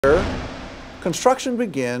Construction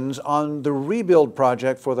begins on the rebuild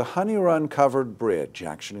project for the Honey Run Covered Bridge.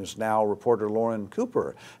 Action News Now reporter Lauren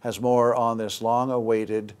Cooper has more on this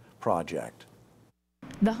long-awaited project.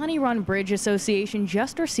 The Honey Run Bridge Association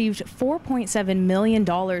just received $4.7 million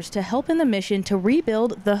to help in the mission to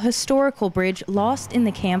rebuild the historical bridge lost in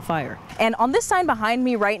the Camp Fire. And on this sign behind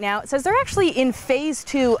me right now, it says they're actually in phase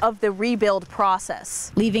 2 of the rebuild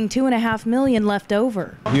process, leaving $2.5 million left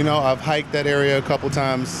over. You know, I've hiked that area a couple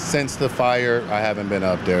times since the fire. I haven't been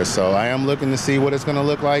up there, so I am looking to see what it's going to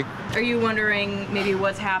look like. Are you wondering maybe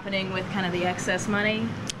what's happening with kind of the excess money?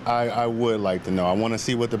 I would like to know. I want to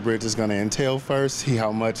see what the bridge is going to entail first, see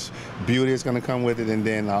how much beauty is going to come with it, and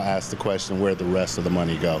then I'll ask the question where the rest of the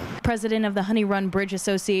money go. President of the Honey Run Bridge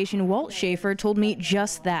Association, Walt Schaefer, told me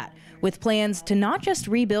just that, with plans to not just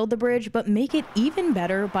rebuild the bridge, but make it even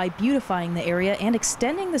better by beautifying the area and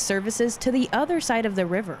extending the services to the other side of the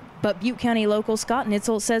river. But Butte County local Scott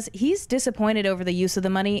Nitzel says he's disappointed over the use of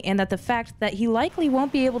the money and that the fact that he likely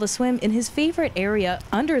won't be able to swim in his favorite area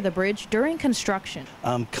under the bridge during construction.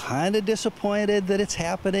 I'm kind of disappointed that it's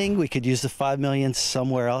happening. We could use the $5 million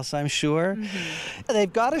somewhere else, I'm sure.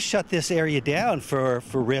 They've got to shut this area down for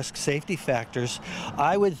risk safety factors.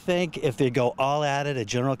 I would think if they go all at it, a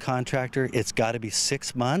general contractor, it's got to be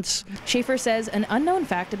 6 months. Schaefer says an unknown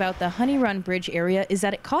fact about the Honey Run Bridge area is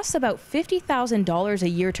that it costs about $50,000 a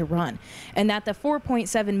year to run, and that the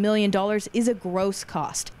 $4.7 million is a gross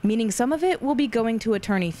cost, meaning some of it will be going to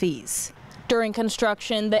attorney fees. During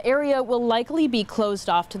construction, the area will likely be closed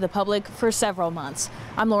off to the public for several months.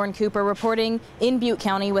 I'm Lauren Cooper reporting in Butte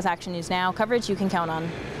County with Action News Now, coverage you can count on.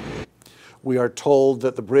 We are told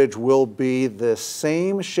that the bridge will be the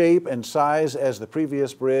same shape and size as the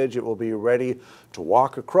previous bridge. It will be ready to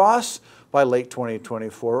walk across by late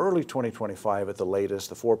 2024, early 2025 at the latest.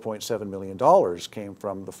 The $4.7 million came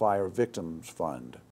from the Fire Victims Fund.